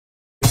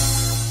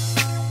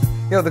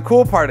You know, the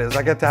cool part is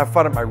I get to have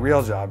fun at my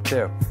real job,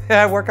 too.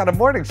 I work on a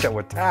morning show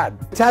with Tad.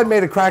 Tad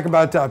made a crack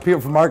about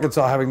people from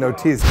Arkansas having no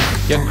teeth.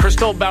 Get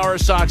Crystal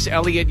Bowersock's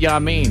Elliot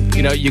Yamin.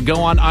 You know, you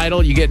go on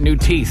Idol, you get new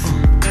teeth.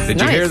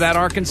 Did you hear that,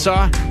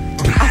 Arkansas?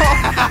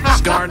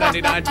 Star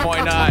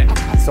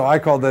 99.9. So I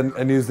called in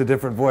and used a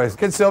different voice.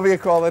 Can Sylvia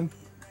call in?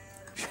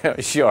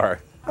 Sure.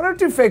 I don't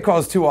do fake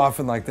calls too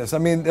often like this. I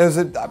mean,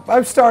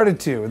 I've started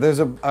to. There's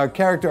a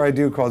character I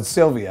do called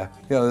Sylvia.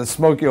 You know, the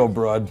smoky old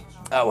broad.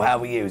 Oh, how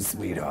are you,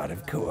 sweetheart,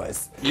 of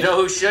course. You know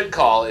who should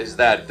call is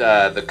that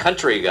the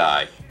country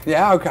guy.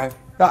 Yeah, okay.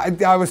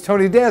 I was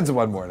Tony Danza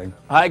one morning.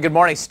 Hi, good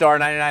morning, Star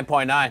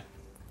 99.9.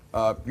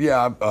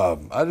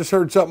 I just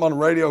heard something on the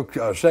radio,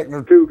 second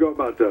or two ago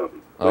about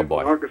oh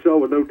boy, Arkansas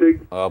with no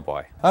teeth. Oh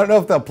boy. I don't know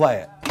if they'll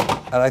play it.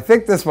 And I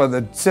think this one,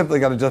 they're simply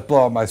going to just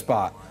blow up my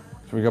spot.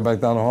 Should we go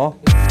back down the hall?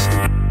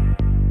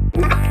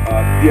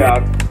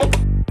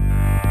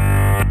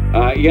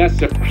 Yes,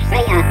 sir.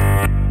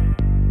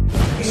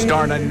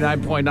 Star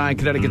 99.9,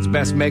 Connecticut's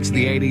best mix of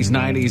the 80s,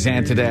 90s,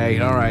 and today.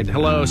 All right.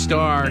 Hello,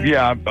 Star.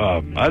 Yeah,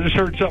 I just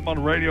heard something on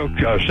the radio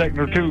a second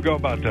or two ago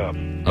about people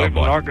from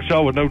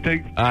Arkansas with no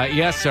teeth.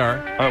 Yes, sir.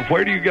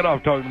 Where do you get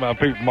off talking about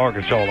people from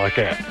Arkansas like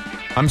that?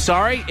 I'm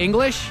sorry,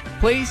 English,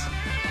 please?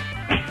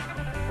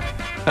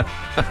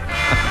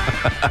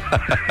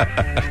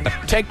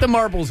 Take the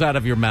marbles out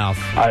of your mouth.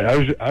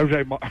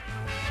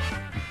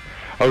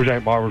 Those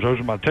ain't marbles, those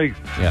are my teeth.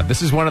 Yeah,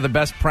 this is one of the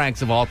best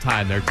pranks of all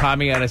time. They're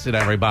Tommy Edison,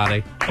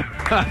 everybody.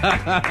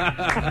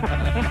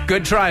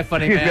 Good try,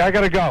 funny man. Excuse me, I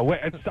gotta go. Wait,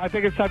 I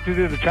think it's time to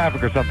do the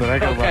traffic or something.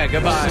 Okay,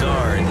 goodbye.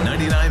 Star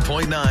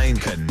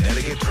 99.9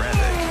 Connecticut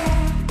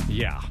traffic.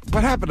 Yeah.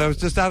 What happened? I was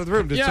just out of the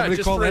room. Did somebody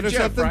just call for a in or GIF,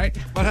 something? right?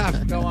 What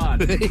happened? Go on.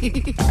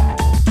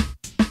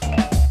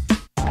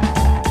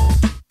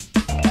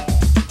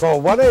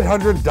 Call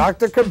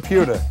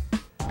 1-800-DOCTOR-COMPUTER.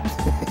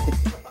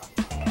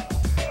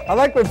 I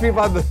like when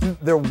people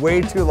they're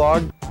way too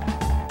long.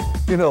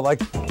 You know, like,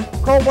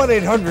 call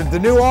 1-800, the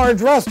new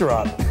orange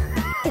restaurant.